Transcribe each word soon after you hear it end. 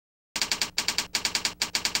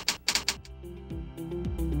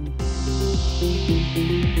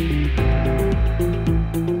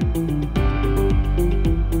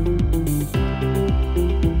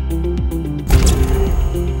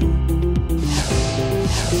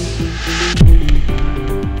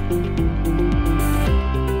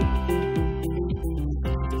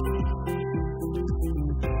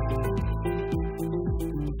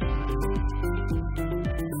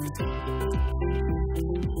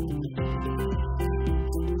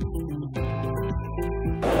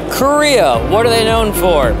Korea, what are they known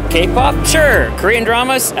for? K-pop? Sure. Korean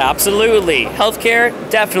dramas? Absolutely. Healthcare?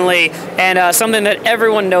 Definitely. And something that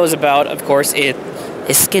everyone knows about, of course, is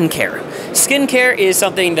skincare. Skincare is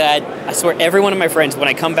something that I swear every one of my friends, when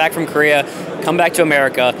I come back from Korea, come back to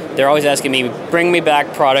America, they're always asking me, bring me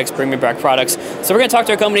back products, bring me back products. So we're going to talk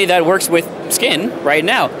to a company that works with skin right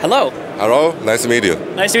now. Hello. Hello, nice to meet you.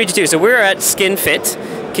 Nice to meet you too. So we're at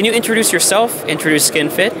SkinFit. Can you introduce yourself, introduce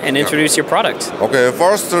SkinFit, and introduce your product? Okay,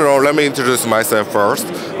 first let me introduce myself first.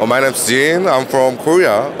 My name is Jin. I'm from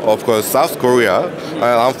Korea, of course, South Korea, and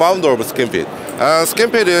I'm founder of SkinFit.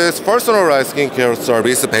 SkinFit is personalized skincare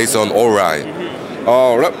service based on Ori.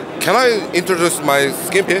 Can I introduce my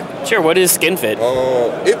SkinFit? Sure, what is SkinFit?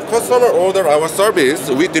 If customer order our service,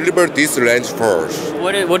 we deliver this lens first.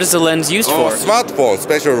 What is the lens used for? Smartphone,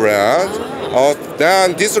 special lens.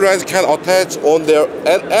 Then this lens can attach on their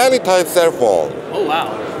any type cell phone. Oh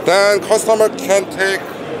wow. Then customer can take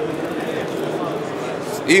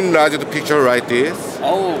enlarged picture like this.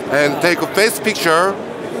 Oh. And take a face picture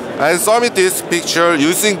and submit this picture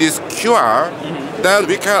using this QR. Then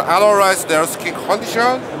we can analyze their skin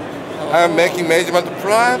condition and making management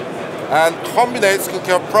plan and combine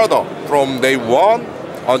skincare product from day 1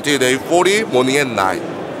 until day 40, morning and night.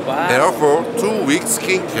 Wow. Therefore, 2 weeks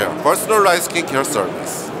skincare, personalized skincare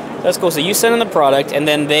service. That's cool. So you send in the product, and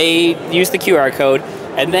then they use the QR code,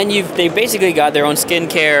 and then they basically got their own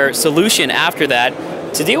skincare solution after that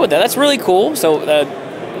to deal with that. That's really cool. So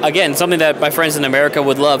again, something that my friends in America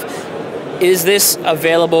would love. Is this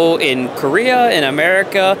available in Korea, in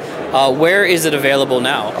America? Where is it available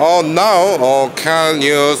now? Now can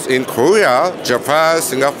use in Korea, Japan,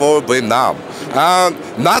 Singapore, Vietnam. And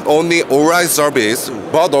not only online service,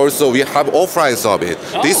 but also we have offline service.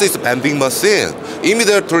 Oh. This is vending machine.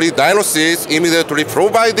 Immediately diagnosis, immediately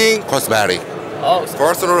providing cosmetic. Oh,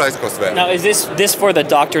 Personalized cosmetic. now is this for the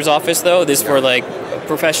doctor's office though? This for like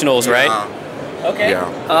professionals, right? Okay.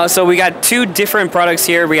 Yeah. So we got two different products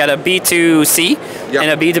here. We got a B2C and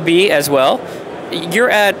a B2B as well. You're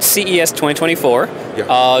at CES 2024.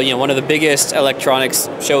 Yeah. One of the biggest electronics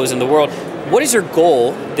shows in the world. What is your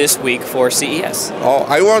goal this week for CES?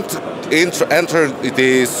 I want to enter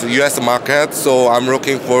this US market, so I'm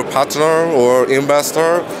looking for partner or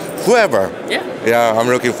investor, whoever. Yeah, I'm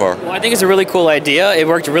looking for. Well, I think it's a really cool idea. It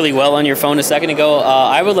worked really well on your phone a second ago.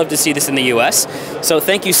 I would love to see this in the US. So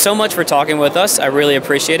thank you so much for talking with us. I really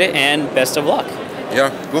appreciate it, and best of luck. Yeah,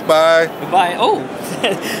 goodbye. Goodbye. Oh,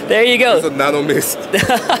 there you go. It's a nano mist.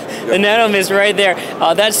 The nano mist right there.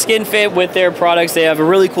 That's SkinFit with their products. They have a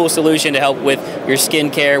really cool solution to help with your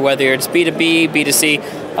skincare, whether it's B2B, B2C.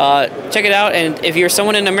 Check it out, and if you're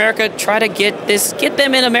someone in America, try to get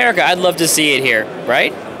them in America. I'd love to see it here,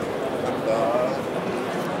 right?